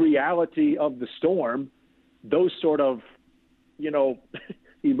in the reality of the storm, those sort of,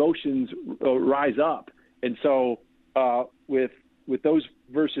 emotions rise up. And so with those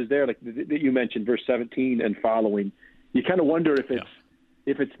verses there, like that you mentioned, verse 17 and following, you kind of wonder if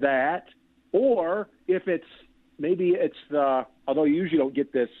it's that, or if it's maybe it's although you usually don't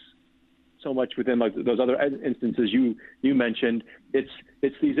get this so much within like those other instances you mentioned, it's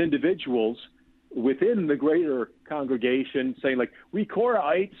these individuals within the greater congregation saying, like, we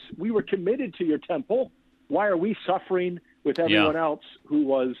Korahites, we were committed to your temple. Why are we suffering with everyone else who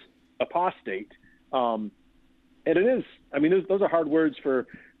was apostate? And it is. I mean, those are hard words for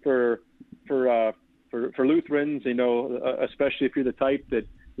Lutherans. Especially if you're the type that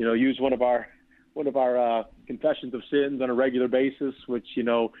use one of our confessions of sins on a regular basis, which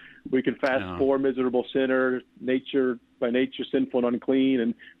we confess, poor miserable sinner, by nature sinful and unclean,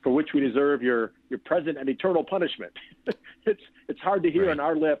 and for which we deserve your present and eternal punishment. It's hard to hear on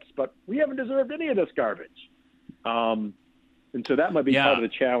our lips, but we haven't deserved any of this garbage. And so that might be part of the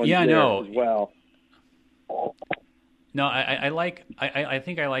challenge as well. No, I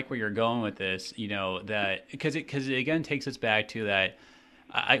think I like where you're going with this, that because it again takes us back to that.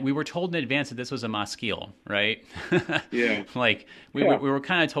 We were told in advance that this was a maskil, right? Like we were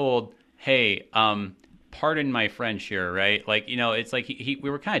kind of told, hey, pardon my French here, right? Like, it's like we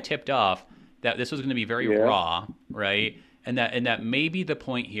were kind of tipped off that this was going to be very raw, right? And that maybe the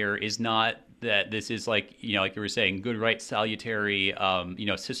point here is not that this is like, like you were saying, good, right, salutary,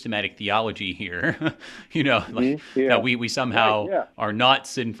 systematic theology here, that we somehow are not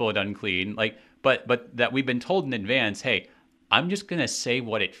sinful and unclean, like, but that we've been told in advance, hey, I'm just going to say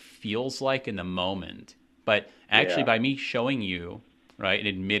what it feels like in the moment. But actually by me showing you, right, and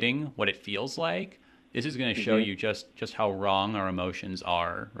admitting what it feels like, this is going to show you just how wrong our emotions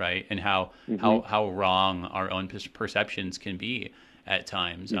are, right? And how wrong our own perceptions can be at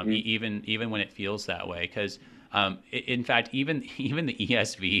times, even when it feels that way. Because In fact, even the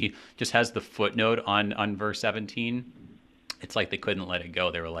ESV just has the footnote on verse 17. It's like they couldn't let it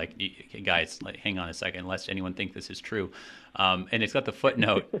go. They were like, guys, hang on a second, lest anyone think this is true. And it's got the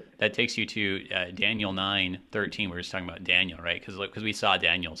footnote that takes you to Daniel 9:13. We're just talking about Daniel, right? Because we saw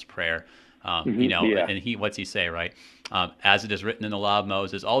Daniel's prayer, and what's he say, right? As it is written in the law of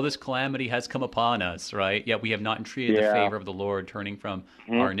Moses, all this calamity has come upon us, right? Yet we have not entreated the favor of the Lord, turning from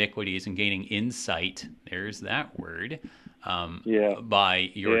our iniquities and gaining insight. There's that word, by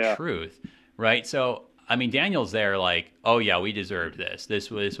your truth, right? So, I mean, Daniel's there like, oh yeah, we deserved this.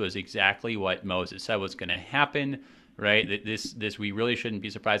 This was exactly what Moses said was going to happen, right? This we really shouldn't be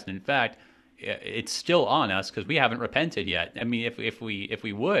surprised. And in fact, it's still on us because we haven't repented yet. I mean, if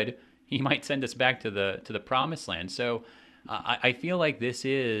we would, he might send us back to the promised land. So I feel like this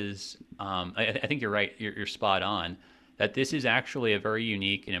is, I think you're right. You're spot on that this is actually a very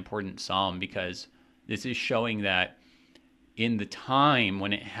unique and important psalm because this is showing that in the time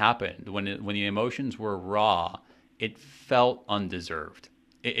when it happened, when the emotions were raw, it felt undeserved.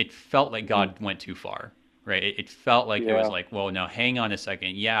 It felt like God went too far, right? It felt like it was like, well, now hang on a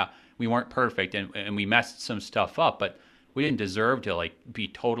second. Yeah, we weren't perfect and we messed some stuff up, but we didn't deserve to like be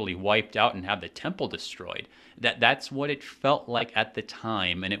totally wiped out and have the temple destroyed. That's what it felt like at the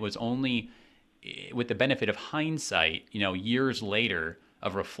time, and it was only with the benefit of hindsight, years later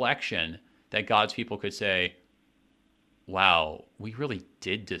of reflection, that God's people could say, wow, we really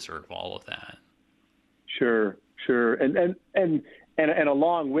did deserve all of that. Sure. And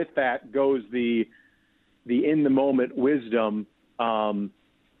along with that goes the in the moment wisdom. Were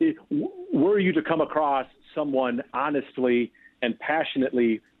you to come across someone honestly and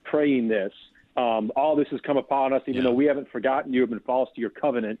passionately praying this, all this has come upon us, even though we haven't forgotten you, have been false to your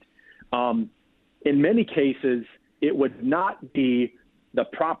covenant. In many cases, it would not be the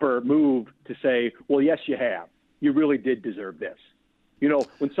proper move to say, well, yes, you have. You really did deserve this.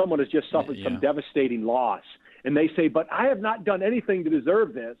 When someone has just suffered some devastating loss and they say, but I have not done anything to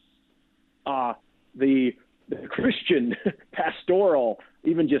deserve this. The Christian pastoral,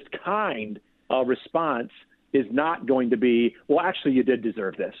 even just kind response is not going to be, well, actually, you did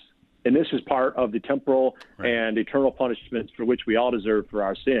deserve this. And this is part of the temporal and eternal punishments for which we all deserve for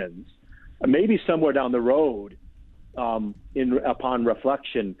our sins. Maybe somewhere down the road, upon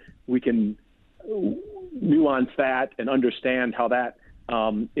reflection, we can nuance that and understand how that,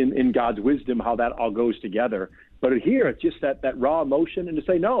 in God's wisdom, how that all goes together. But here, it's just that raw emotion, and to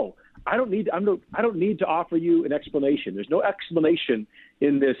say, no, I don't need to offer you an explanation. There's no explanation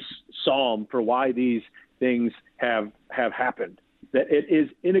in this psalm for why these things have happened. That it is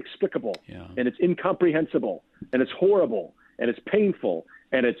inexplicable, and it's incomprehensible, and it's horrible, and it's painful,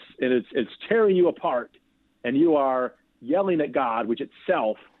 and it's tearing you apart, and you are yelling at God, which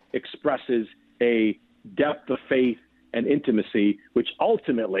itself expresses a depth of faith and intimacy, which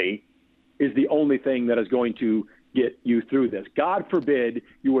ultimately is the only thing that is going to get you through this. God forbid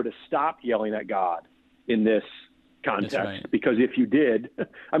you were to stop yelling at God in this context, because if you did,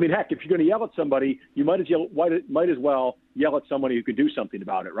 I mean, heck, if you're going to yell at somebody, you might as well yell at somebody who can do something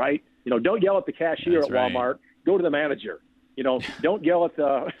about it, right? Don't yell at the cashier at Walmart. Go to the manager. Don't yell at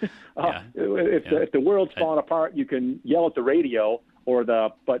the if the world's falling apart, you can yell at the radio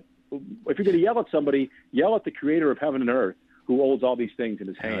but if you're going to yell at somebody, yell at the creator of heaven and earth who holds all these things in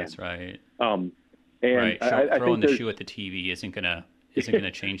his hand. That's right. And throwing the shoe at the TV isn't gonna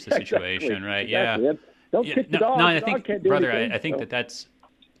change the situation, right? Exactly. Yeah. Don't kick the dog. No, I the think, dog can't do brother, anything. I think that's.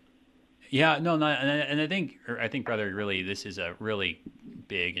 Yeah, no, and I think, brother, really, this is a really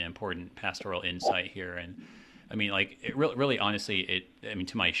big and important pastoral insight here, and I mean, like, it really, honestly,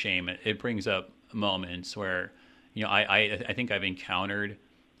 to my shame, it brings up moments where, I think I've encountered,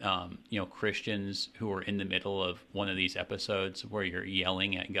 Christians who are in the middle of one of these episodes where you're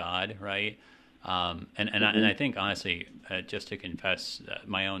yelling at God, right? And I think, honestly, just to confess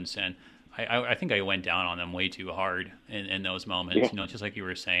my own sin, I think I went down on them way too hard in those moments. Just like you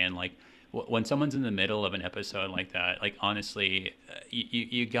were saying, like when someone's in the middle of an episode like that, like honestly,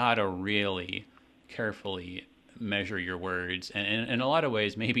 you gotta really carefully measure your words, and in a lot of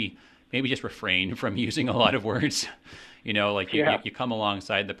ways, maybe just refrain from using a lot of words. You come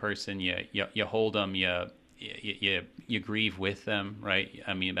alongside the person, you hold them, you grieve with them, right?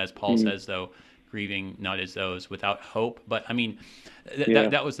 I mean, as Paul says, though, grieving not as those without hope. But I mean,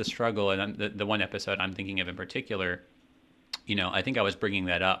 that was the struggle. And the one episode I'm thinking of in particular, I think I was bringing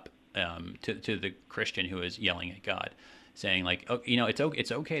that up to the Christian who was yelling at God, saying like, oh,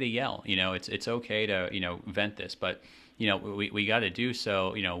 it's okay to yell, it's okay to, vent this, but, we got to do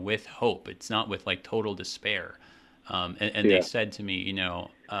so, with hope. It's not with like total despair. And they said to me,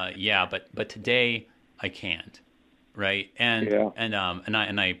 but today I can't, right? And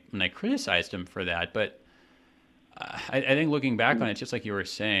I criticized him for that, but I think looking back on it, just like you were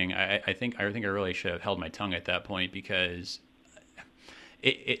saying, I think I really should have held my tongue at that point, because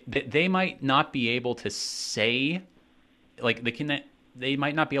they might not be able to say, like they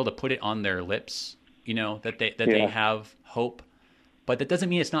might not be able to put it on their lips, that they have hope, but that doesn't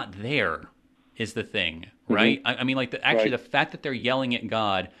mean it's not there. Is the thing, right? I mean, like the fact that they're yelling at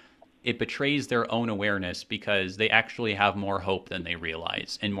God, it betrays their own awareness, because they actually have more hope than they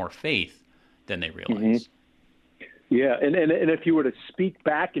realize and more faith than they realize. Yeah, and if you were to speak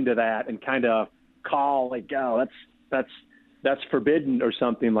back into that and kind of call like, oh, that's forbidden or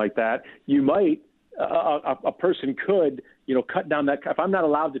something like that, you might a person could cut down that. If I'm not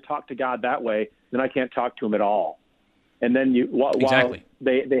allowed to talk to God that way, then I can't talk to him at all. And then exactly.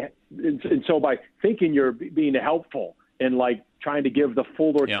 And so by thinking you're being helpful and like trying to give the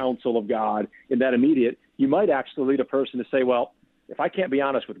fuller counsel of God in that immediate, you might actually lead a person to say, well, if I can't be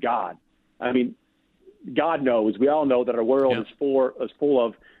honest with God, I mean, God knows, we all know that our world is full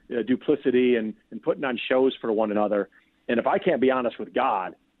of duplicity and putting on shows for one another. And if I can't be honest with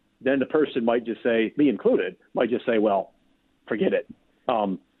God, then the person might just say, me included, might just say, well, forget it.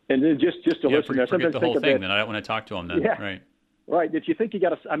 And then just to listen. Forget the whole thing. Then I don't want to talk to him. Then, right? Right. If you think you got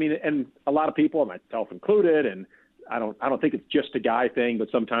to, I mean, and a lot of people, myself included, and I don't think it's just a guy thing, but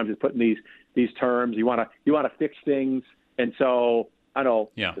sometimes it's putting these terms. You want to fix things, and so I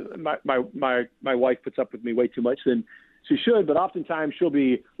know my wife puts up with me way too much than she should, but oftentimes she'll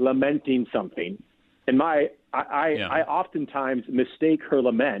be lamenting something, and I oftentimes mistake her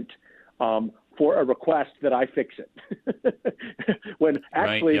lament for a request that I fix it, when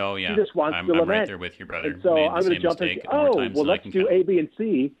actually she just wants to lament. I'm right there with you, brother. And so I'm going to jump in. Let's do A, B, and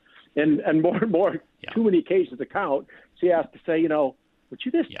C, and more. Too many occasions to count. She has to say, would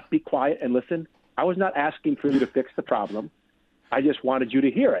you just be quiet and listen? I was not asking for you to fix the problem. I just wanted you to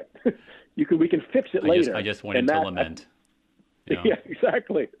hear it. We can fix it later. I just wanted to lament. Yeah,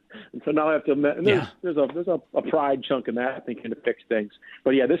 exactly. And so now I have to admit, and there's a pride chunk in that, thinking to fix things.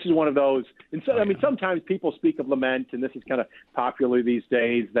 But this is one of those. And so, sometimes people speak of lament, and this is kind of popular these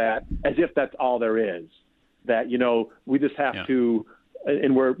days, that as if that's all there is, that, we just have to,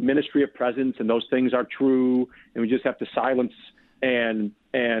 and we're ministry of presence, and those things are true, and we just have to silence and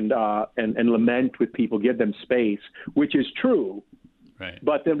lament with people, give them space, which is true. Right.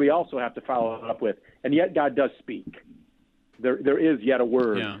 But then we also have to follow it up with, and yet God does speak. There is yet a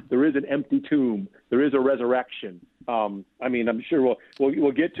word. Yeah. There is an empty tomb. There is a resurrection. I'm sure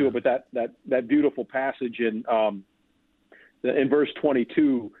we'll get to it, but that beautiful passage in verse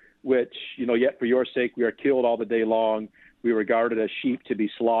 22, which yet for your sake we are killed all the day long. We are regarded as sheep to be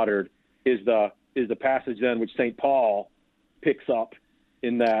slaughtered. Is the passage then which St. Paul picks up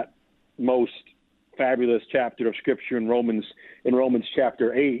in that most fabulous chapter of Scripture in Romans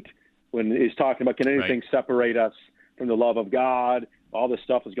chapter 8, when he's talking about, can anything separate us from the love of God? All this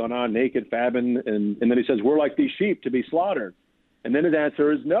stuff is going on, naked, famine, and then he says, we're like these sheep to be slaughtered. And then his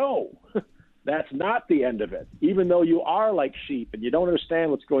answer is no. That's not the end of it. Even though you are like sheep and you don't understand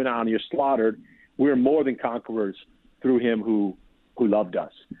what's going on and you're slaughtered, we're more than conquerors through him who loved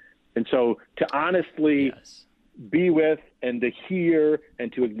us. And so to honestly be with and to hear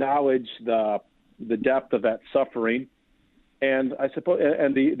and to acknowledge the depth of that suffering, and I suppose,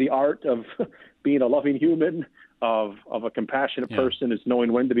 and the art of being a loving human, of a compassionate person, is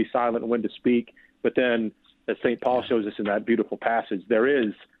knowing when to be silent and when to speak. But then, as St. Paul shows us in that beautiful passage, there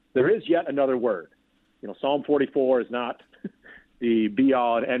is yet another word. Psalm 44 is not the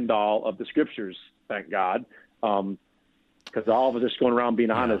be-all and end-all of the Scriptures, thank God, because all of us just going around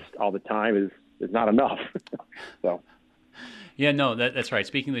being honest all the time is not enough. So. Yeah, no, that's right.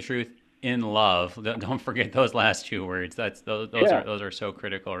 Speaking the truth in love. Don't forget those last two words. Those are so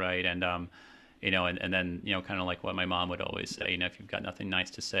critical, right? And and then kind of like what my mom would always say, if you've got nothing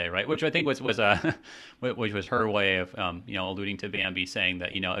nice to say, right? Which I think was which was her way of alluding to Bambi, saying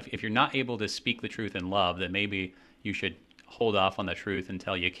that if you're not able to speak the truth in love, then maybe you should hold off on the truth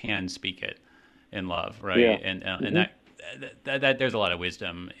until you can speak it in love, right? Yeah. And that there's a lot of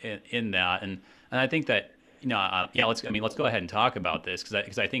wisdom in that, and I think that let's go ahead and talk about this,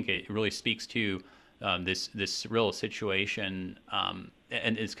 because I think it really speaks to this real situation,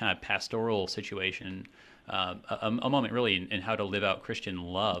 and it's kind of pastoral situation, a moment really in how to live out Christian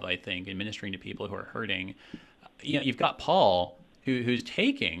love, I think, in ministering to people who are hurting. You've got Paul who's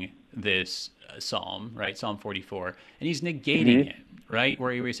taking this psalm, right, Psalm 44, and he's negating it, right,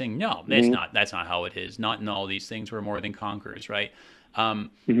 where he's saying, no, that's not how it is. Not in all these things we're more than conquerors, right?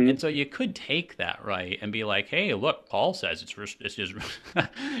 And so you could take that, right, and be like, hey, look, Paul says it's just,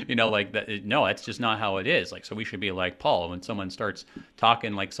 like that. No, that's just not how it is. Like, so we should be like Paul. When someone starts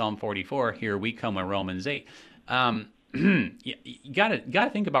talking like Psalm 44, here we come with Romans 8. You gotta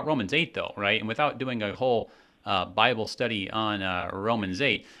think about Romans 8 though, right? And without doing a whole Bible study on Romans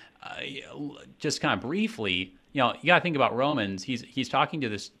 8, just kind of briefly, you gotta think about Romans. He's talking to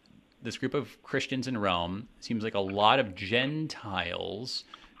this group of Christians in Rome. Seems like a lot of Gentiles,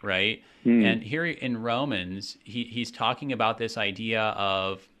 right? And here in Romans, he's talking about this idea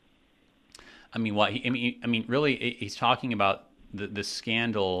of, really, he's talking about the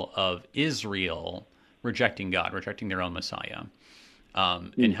scandal of Israel rejecting God, rejecting their own Messiah,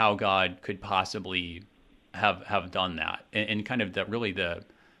 and how God could possibly have done that, and kind of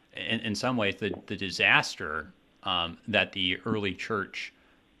in some ways the disaster that the early church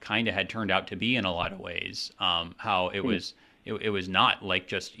kind of had turned out to be in a lot of ways. How it was not like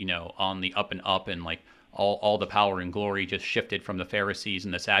just on the up and up, and like all the power and glory just shifted from the Pharisees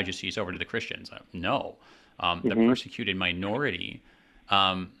and the Sadducees over to the Christians. No, the persecuted minority.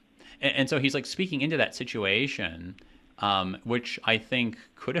 And so he's like speaking into that situation, which I think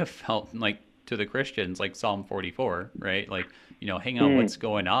could have felt like to the Christians like Psalm 44, right? Like, hang on, what's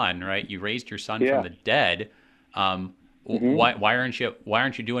going on, right? You raised your son from the dead. Why aren't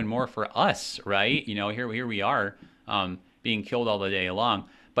you doing more for us, right? Here we are, being killed all the day long.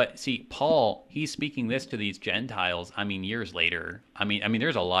 But see, Paul, he's speaking this to these Gentiles. Years later.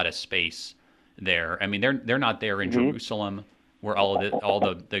 There's a lot of space there. They're not there in Jerusalem, where all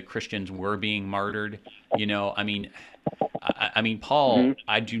the Christians were being martyred. Paul,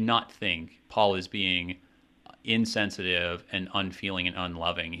 I do not think Paul is being insensitive and unfeeling and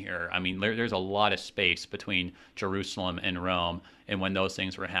unloving here. There's a lot of space between Jerusalem and Rome, and when those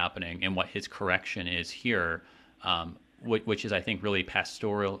things were happening, and what his correction is here, which is, I think, really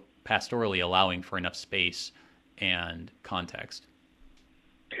pastorally allowing for enough space and context.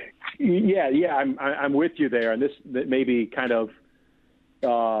 Yeah, I'm with you there, and this may be kind of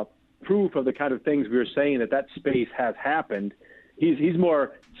proof of the kind of things we were saying that space has happened. He's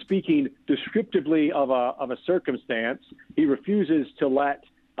more speaking descriptively of a circumstance. He refuses to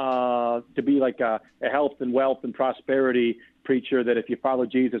be like a health and wealth and prosperity preacher that if you follow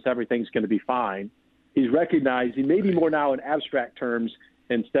Jesus, everything's going to be fine. He's recognizing maybe more now in abstract terms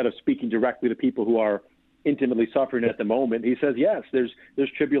instead of speaking directly to people who are intimately suffering at the moment. He says, yes, there's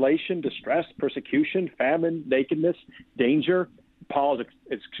tribulation, distress, persecution, famine, nakedness, danger. Paul's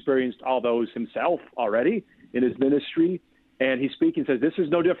experienced all those himself already in his ministry. And he's speaking, says, this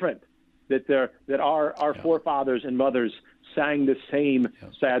is no different, that our forefathers and mothers sang the same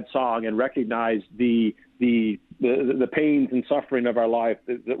sad song and recognized the pains and suffering of our life.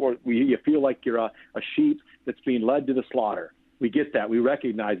 You feel like you're a sheep that's being led to the slaughter. We get that. We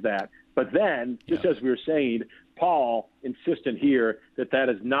recognize that. But then, just as we were saying, Paul insistent here that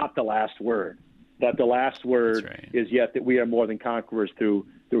is not the last word, that the last word is yet that we are more than conquerors through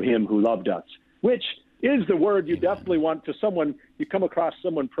him who loved us, which is the word you definitely want to someone. You come across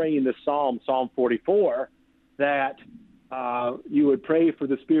someone praying this Psalm 44, that you would pray for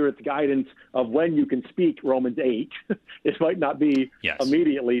the Spirit's guidance of when you can speak Romans 8. It might not be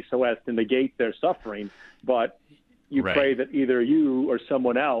immediately so as to negate their suffering, but you pray that either you or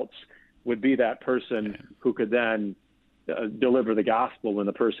someone else would be that person who could then deliver the gospel when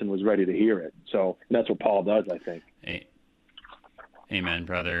the person was ready to hear it. So that's what Paul does, I think. Amen,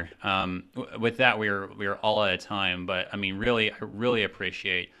 brother. With that, we're all out of time, but I really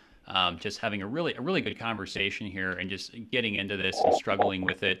appreciate just having a really good conversation here and just getting into this and struggling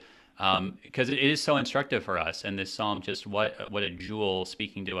with it, because it is so instructive for us. And this psalm, just what a jewel,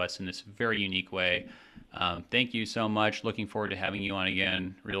 speaking to us in this very unique way. Thank you so much. Looking forward to having you on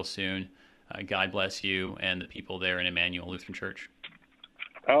again real soon. God bless you and the people there in Emmanuel Lutheran Church.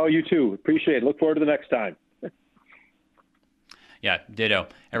 Oh, you too. Appreciate it. Look forward to the next time. Yeah, ditto.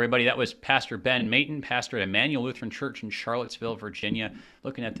 Everybody, that was Pastor Ben Mayton, pastor at Emmanuel Lutheran Church in Charlottesville, Virginia,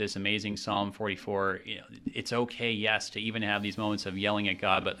 looking at this amazing Psalm 44. It's okay, yes, to even have these moments of yelling at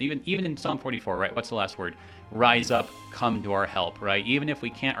God, but even in Psalm 44, right? What's the last word? Rise up, come to our help, right? Even if we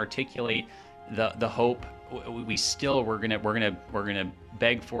can't articulate the hope, we're gonna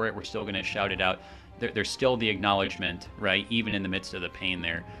beg for it. We're still gonna shout it out. There's still the acknowledgement, right? Even in the midst of the pain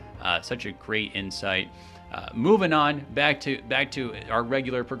there. Such a great insight. Moving on back to our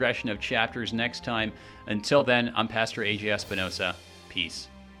regular progression of chapters next time. Until then, I'm Pastor A.J. Espinosa. Peace.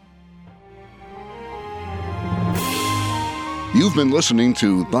 You've been listening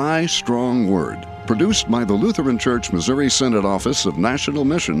to Thy Strong Word, produced by the Lutheran Church Missouri Synod Office of National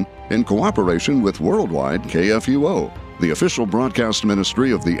Mission in cooperation with Worldwide KFUO. the official broadcast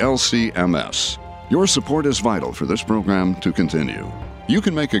ministry of the LCMS. Your support is vital for this program to continue. You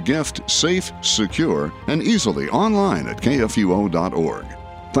can make a gift safe, secure, and easily online at kfuo.org.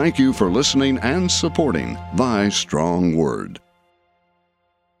 Thank you for listening and supporting Thy Strong Word.